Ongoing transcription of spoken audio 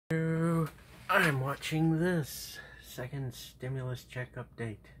I'm watching this. Second stimulus check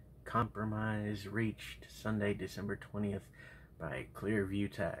update. Compromise reached Sunday, December 20th by Clearview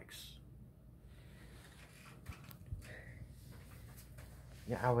Tax.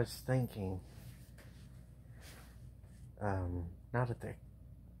 Yeah, I was thinking, not at the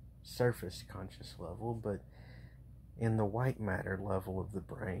surface conscious level, but in the white matter level of the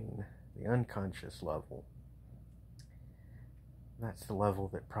brain, the unconscious level. That's the level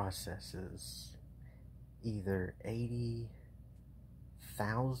that processes either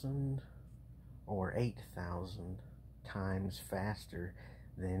 80,000 or 8,000 times faster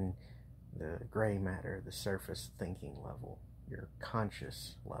than the gray matter, the surface thinking level, your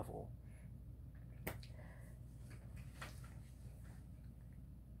conscious level.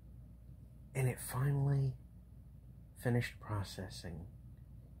 And it finally finished processing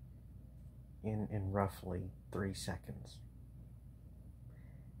in roughly 3 seconds.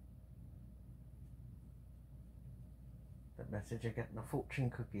 That message I got in a fortune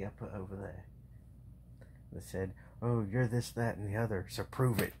cookie I put over there that said, "Oh, you're this, that, and the other, so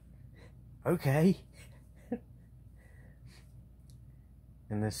prove it." Okay.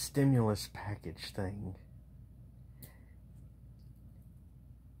 And this stimulus package thing,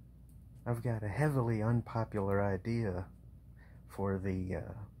 I've got a heavily unpopular idea for the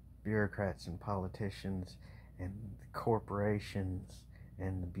bureaucrats and politicians and the corporations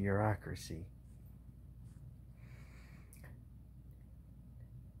and the bureaucracy.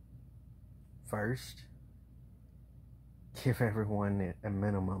 First, give everyone a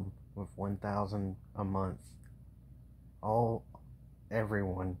minimum of $1,000 a month.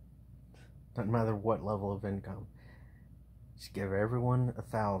 Everyone, doesn't matter what level of income. Just give everyone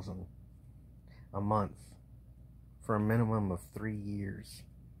 $1,000 a month for a minimum of 3 years.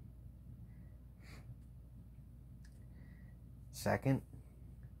 Second,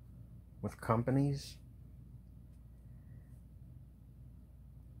 with companies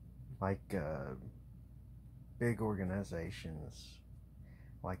like big organizations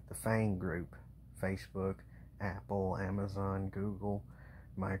like the FANG Group, Facebook, Apple, Amazon, Google,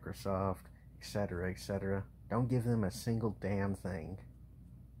 Microsoft, etc., etc. Don't give them a single damn thing.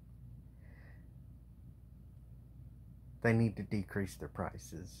 They need to decrease their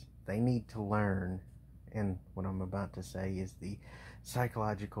prices. They need to learn, and what I'm about to say is the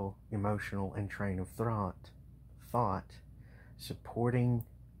psychological, emotional, and train of thought supporting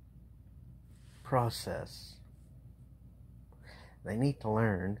process. They need to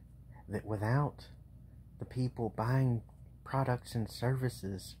learn that without the people buying products and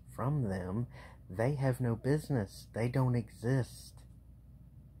services from them, they have no business. They don't exist.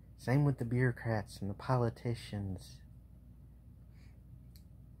 Same with the bureaucrats and the politicians.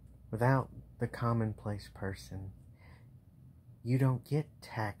 Without the commonplace person, you don't get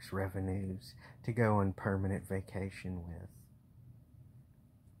tax revenues to go on permanent vacation with.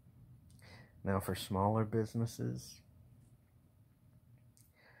 Now for smaller businesses,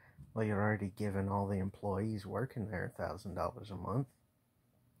 well, you're already giving all the employees working there $1,000 a month.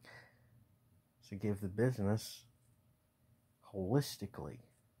 So give the business holistically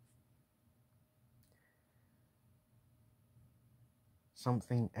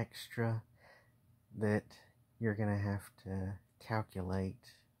something extra that you're going to have to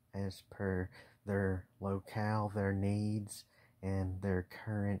calculate as per their locale, their needs, and their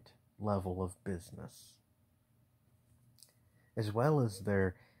current level of business, as well as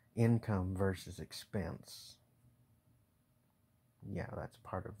their income versus expense. Yeah, that's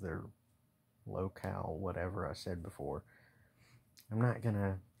part of their locale, whatever I said before. I'm not going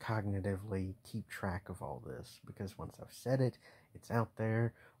to cognitively keep track of all this, because once I've said it, it's out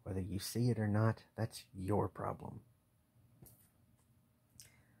there. Whether you see it or not, that's your problem.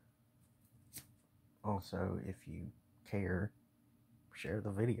 Also, if you care, share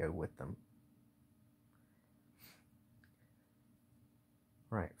the video with them.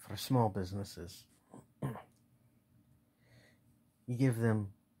 Right, for small businesses, you give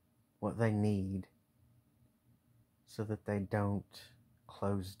them what they need so that they don't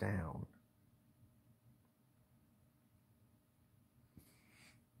close down.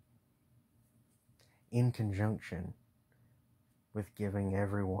 In conjunction with giving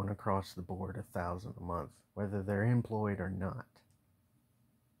everyone across the board $1,000 a month, whether they're employed or not.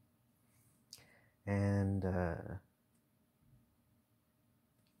 And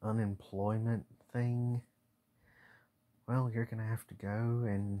unemployment thing, well, you're gonna have to go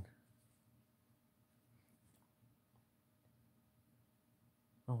and,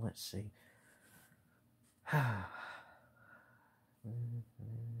 well, let's see.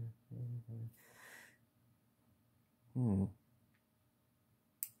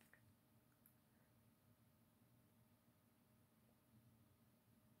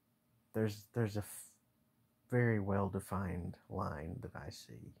 there's a very well defined line that I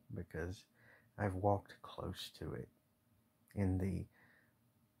see because I've walked close to it in the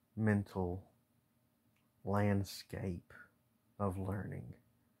mental landscape of learning.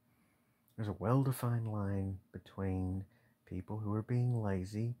 There's a well defined line between people who are being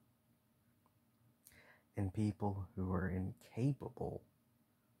lazy and people who are incapable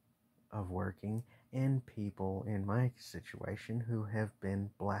of working, and people in my situation who have been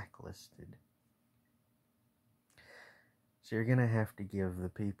blacklisted. So you're going to have to give the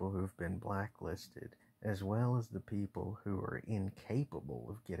people who've been blacklisted, as well as the people who are incapable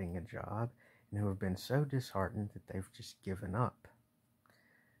of getting a job and who have been so disheartened that they've just given up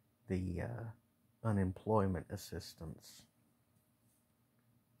the unemployment assistance.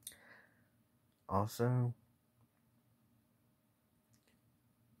 Also,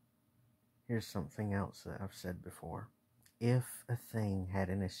 here's something else that I've said before. If a thing had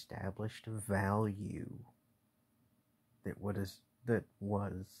an established value that was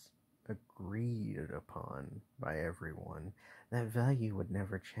agreed upon by everyone, that value would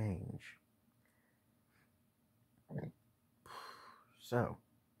never change. So,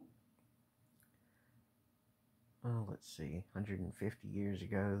 let's see, 150 years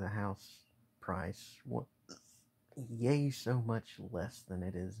ago, the house price was yay so much less than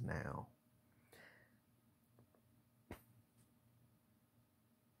it is now.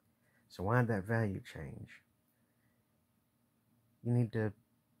 So why did that value change? You need to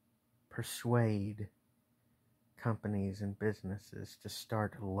persuade companies and businesses to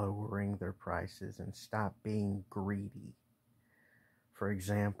start lowering their prices and stop being greedy. For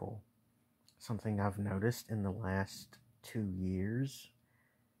example, something I've noticed in the last 2 years,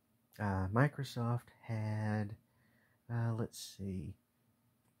 Microsoft had, let's see,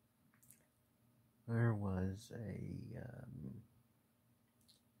 there was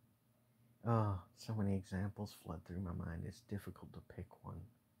so many examples flood through my mind, it's difficult to pick one.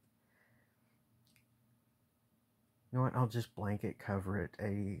 You know what, I'll just blanket cover it,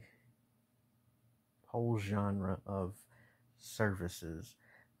 a whole genre of services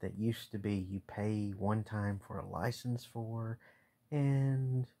that used to be you pay one time for a license for,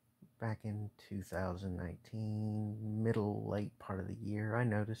 and back in 2019, late part of the year, I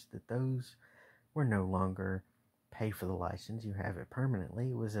noticed that those were no longer pay for the license, you have it permanently.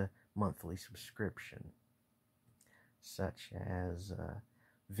 It was a monthly subscription, such as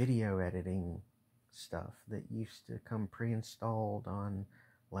video editing stuff that used to come pre-installed on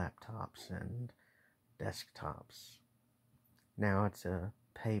laptops and desktops. Now it's a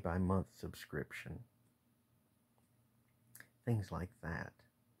pay-by-month subscription. Things like that.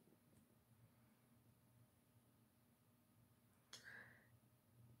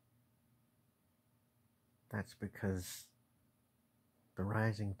 That's because the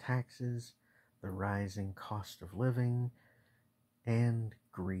rising taxes, the rising cost of living, and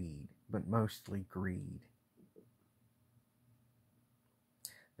greed, but mostly greed,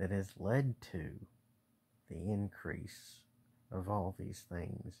 that has led to the increase of all these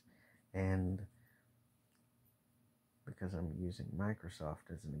things. And because I'm using Microsoft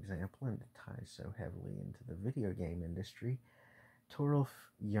as an example, and it ties so heavily into the video game industry, Torolf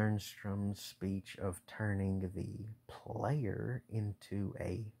Jernstrom's speech of turning the player into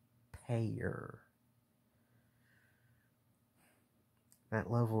a payer. That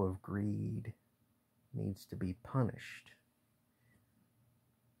level of greed needs to be punished.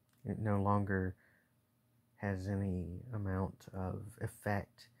 It no longer has any amount of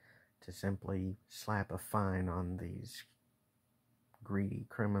effect to simply slap a fine on these greedy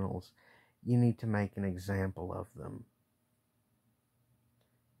criminals. You need to make an example of them.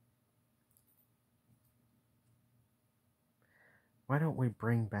 Why don't we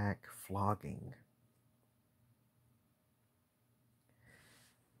bring back flogging?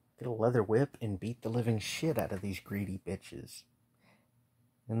 Get a leather whip and beat the living shit out of these greedy bitches.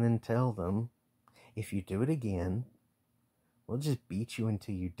 And then tell them, if you do it again, we'll just beat you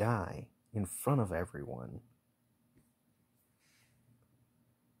until you die in front of everyone.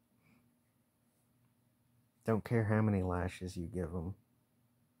 Don't care how many lashes you give them.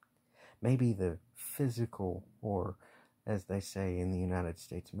 Maybe the physical, or as they say in the United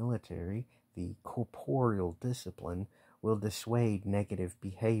States military, the corporeal discipline will dissuade negative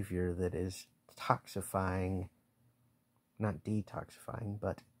behavior that is toxifying, not detoxifying,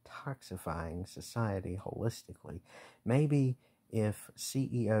 but toxifying society holistically. Maybe if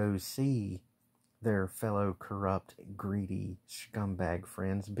CEOs see their fellow corrupt, greedy, scumbag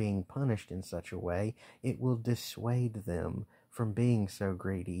friends being punished in such a way, it will dissuade them from being so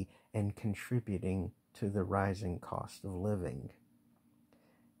greedy and contributing to the rising cost of living.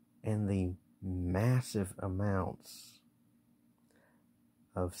 and the massive amounts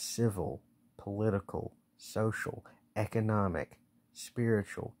of civil, political, social, economic,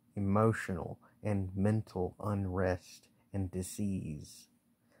 spiritual, emotional, and mental unrest and disease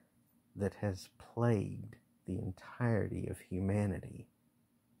that has plagued the entirety of humanity.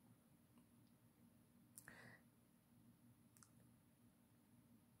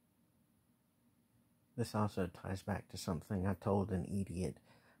 This also ties back to something I told an idiot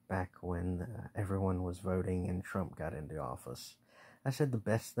back when everyone was voting and Trump got into office. I said the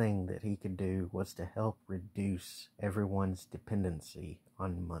best thing that he could do was to help reduce everyone's dependency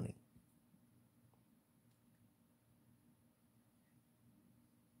on money.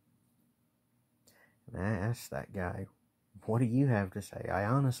 And I asked that guy, what do you have to say? I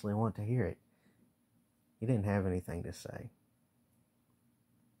honestly want to hear it. He didn't have anything to say.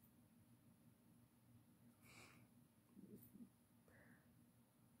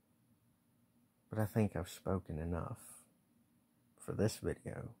 But I think I've spoken enough for this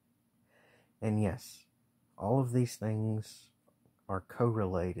video. And yes, all of these things are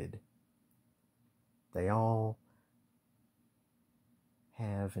correlated. They all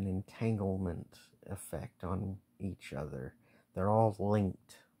have an entanglement effect on each other. They're all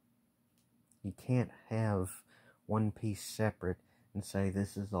linked. You can't have one piece separate and say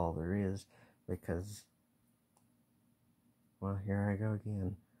this is all there is, because, well, here I go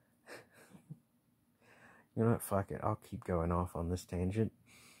again. You know what, fuck it, I'll keep going off on this tangent.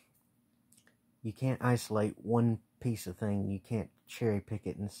 You can't isolate one piece of thing. You can't cherry pick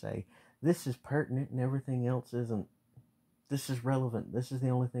it and say, this is pertinent and everything else isn't. This is relevant. This is the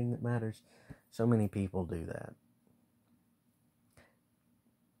only thing that matters. So many people do that.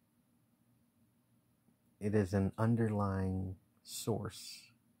 It is an underlying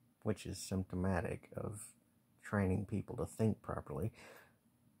source, which is symptomatic of training people to think properly.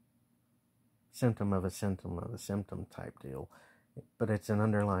 Symptom of a symptom type deal. But it's an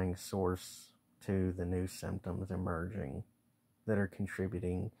underlying source to the new symptoms emerging that are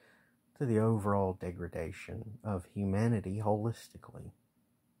contributing to the overall degradation of humanity holistically.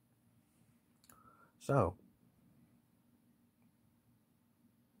 So,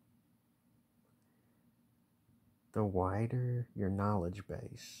 the wider your knowledge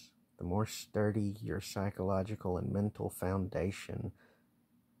base, the more sturdy your psychological and mental foundation,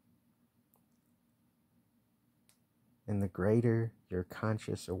 and the greater your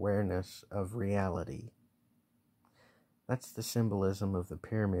conscious awareness of reality. That's the symbolism of the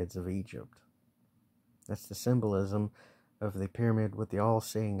pyramids of Egypt. That's the symbolism of the pyramid with the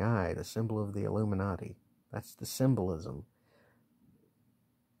all-seeing eye, the symbol of the Illuminati. That's the symbolism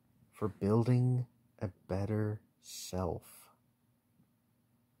for building a better self.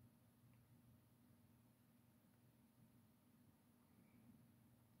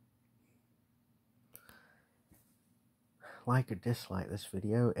 Like or dislike this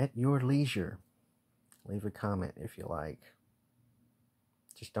video at your leisure. Leave a comment if you like.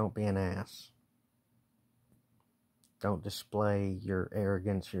 Just don't be an ass. Don't display your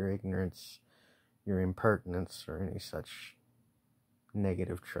arrogance, your ignorance, your impertinence, or any such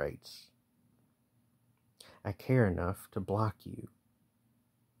negative traits. I care enough to block you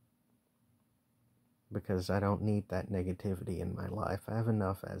because I don't need that negativity in my life. I have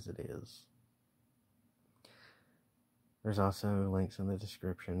enough as it is. There's also links in the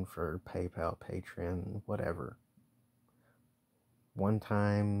description for PayPal, Patreon, whatever. One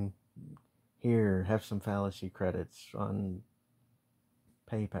time, here, have some fallacy credits on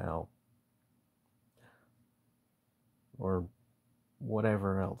PayPal. Or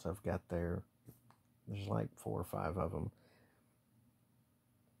whatever else I've got there. There's like 4 or 5 of them.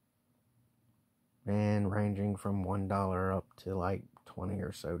 And ranging from $1 up to like $20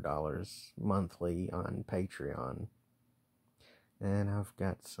 or so monthly on Patreon. And I've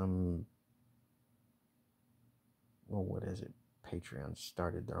got some, well, what is it? Patreon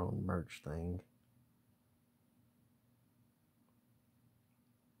started their own merch thing.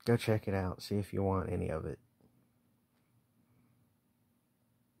 Go check it out. See if you want any of it.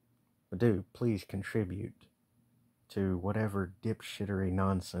 But dude, please contribute to whatever dipshittery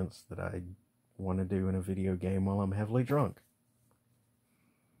nonsense that I want to do in a video game while I'm heavily drunk.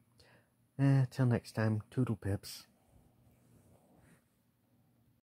 Till next time, toodle pips.